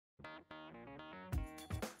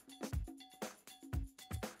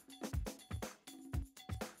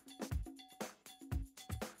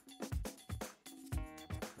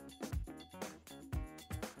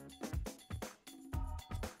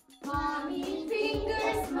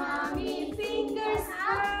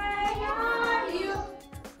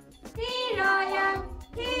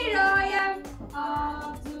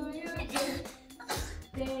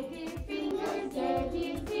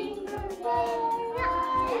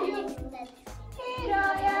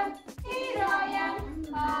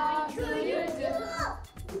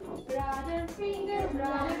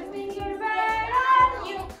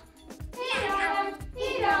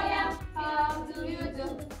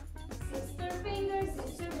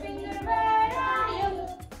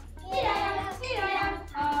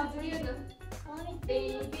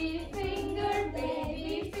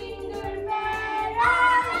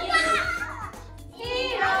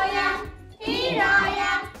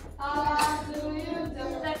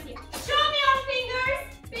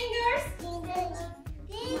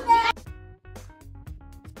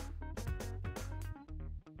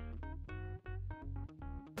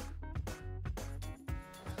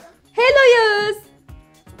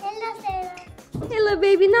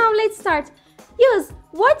baby. Now let's start. Yes,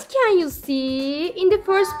 what can you see in the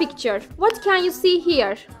first picture? What can you see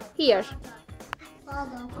here? Here.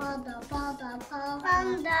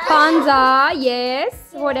 Panda, yes.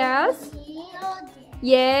 What else?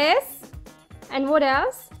 Yes. And what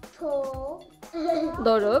else?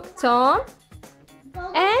 Doruk, Tom.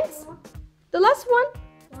 And the last one.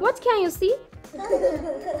 What can you see?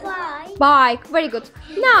 Bike. Very good.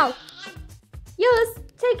 Now, yes,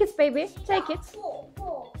 take it, baby. Take it.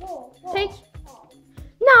 Take.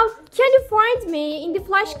 Now, can you find me in the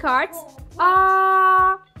flashcards?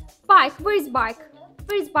 Bike. Where is bike?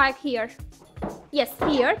 Where is bike here? Yes,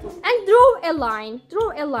 here. And draw a line.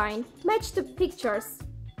 Draw a line. Match the pictures.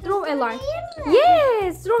 Draw a line.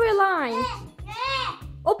 Yes, draw a line.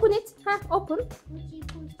 Open it. Open.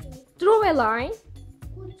 Draw a line.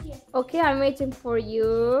 Okay, I'm waiting for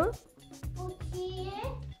you.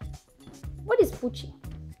 What is Pucci?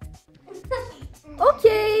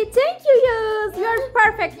 Okay, thank you, Yus. You are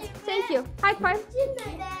perfect. Thank you. High five.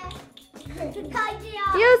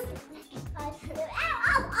 Yes.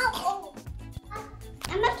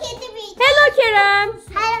 Hello, Kerem.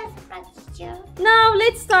 Now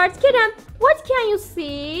let's start. Kerem, what can you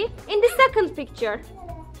see in the second picture?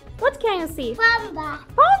 What can you see? Panda.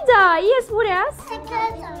 Panda. Yes. What else?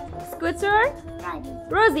 Scooter.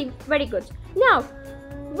 Rosie. Very good. Now,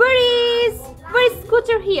 where is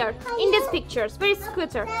Scooter here in these pictures? Where is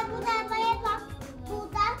Scooter?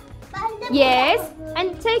 Yes.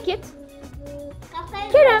 And take it.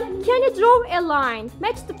 Kerem, can you draw a line?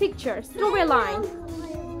 Match the pictures. Draw a line.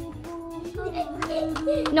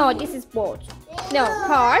 No, this is boat. No,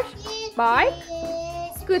 car, bike,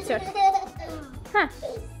 scooter.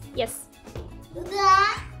 Yes.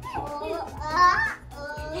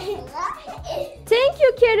 Thank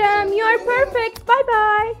you, Kerem. You are perfect. Bye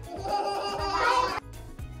bye.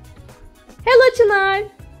 Hello, Çınar.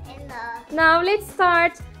 Hello. Now let's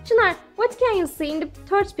start. Çınar, what can you see in the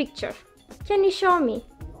third picture? Can you show me?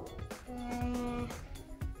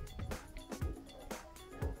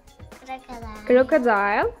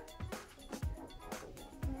 Crocodile.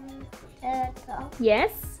 Turtle.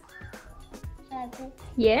 Yes. Rabbit.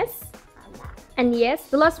 Yes. And yes,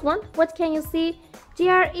 the last one. What can you see?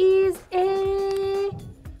 There is a...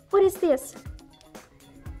 What is this?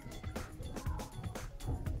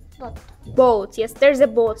 Boat. Boat. Yes, there's a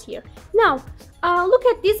boat here. Now, look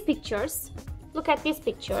at these pictures. Look at these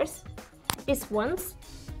pictures. These ones.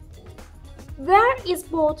 Where is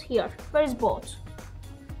boat here? Where is boat?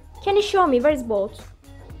 Can you show me where is boat?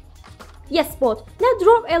 Yes, boat. Now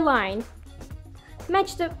draw a line.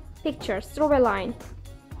 Match the pictures. Draw a line.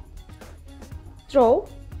 Draw.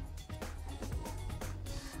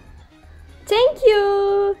 Thank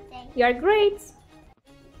you. You are great.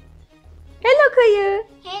 Hello, Kayı.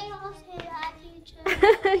 Hello,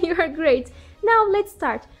 teacher. You are great. Now let's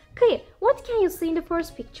start. Kayı, what can you see in the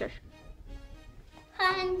first picture?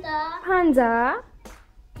 Panda. Panda.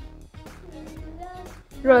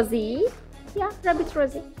 Rosie. Yeah, rabbit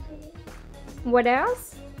Rosie. What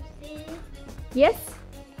else? Yes.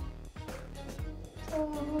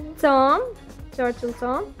 Tom. Turtle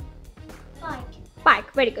Tom. Bike.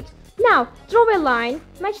 Bike. Very good. Now draw a line.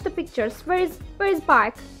 Match the pictures. Where is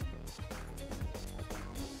bike?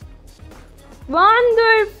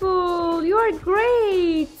 Wonderful. You are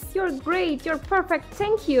great. You're great. You're perfect.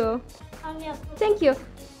 Thank you. Thank you.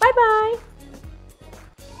 Bye bye.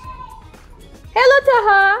 Hello,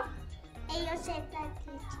 Taha.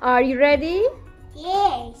 Are you ready?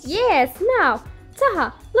 Yes. Yes. Now,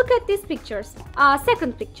 Taha, look at these pictures.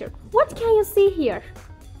 Second picture. What can you see here?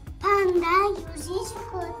 Panda using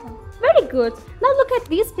scooter. Very good. Now look at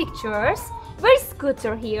these pictures. Where is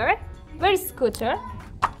Scooter here? Where is Scooter?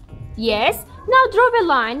 Yes. Now draw a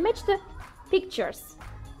line. Match the pictures.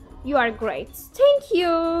 You are great. Thank you.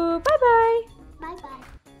 Bye bye. Bye bye.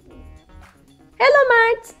 Hello,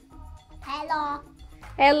 Mert. Hello.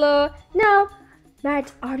 Hello. Now,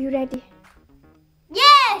 Mert, are you ready?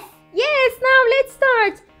 Yes. Yes. Now let's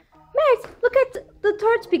start. Mert, look at the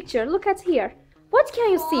third picture. Look at here. What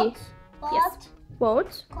can you see? Boat. Yes.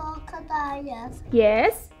 Boat. Crocodile.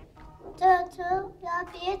 Yes. Turtle.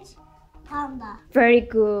 Rabbit. Panda. Very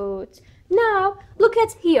good. Now look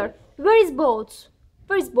at here. Where is boat?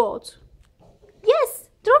 Where is boat? Yes.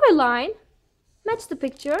 Draw a line. Match the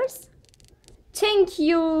pictures. Thank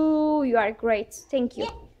you. You are great. Thank you.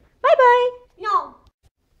 Yeah. Bye bye. No.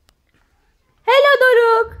 Hello,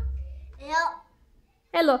 Doruk. Hello.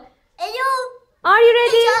 Hello. Hello. Are you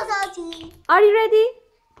ready? Are you ready?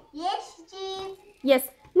 Yes, Jeep. Yes.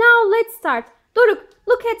 Now let's start. Doruk,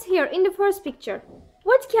 look at here in the first picture.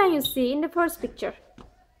 What can you see in the first picture?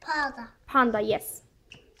 Panda. Panda, yes.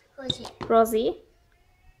 Koleji. Rosie.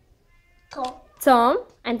 Tom. Tom.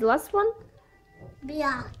 And the last one?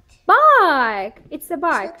 Biyat. Bike. It's a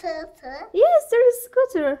bike. Scooter. Yes, there is a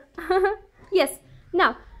scooter. Yes.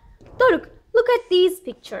 Now, Doruk, look at these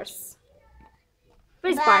pictures.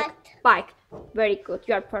 Where's bike? Bike. Very good.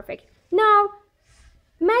 You are perfect. Now,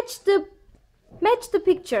 match the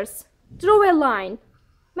pictures. Draw a line.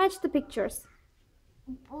 Match the pictures.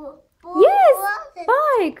 Yes,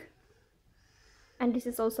 bike. And this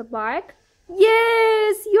is also bike.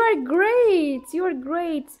 Yes, you are great. You are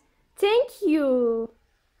great. Thank you.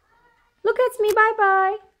 Look at me. Bye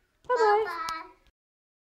bye. Bye bye.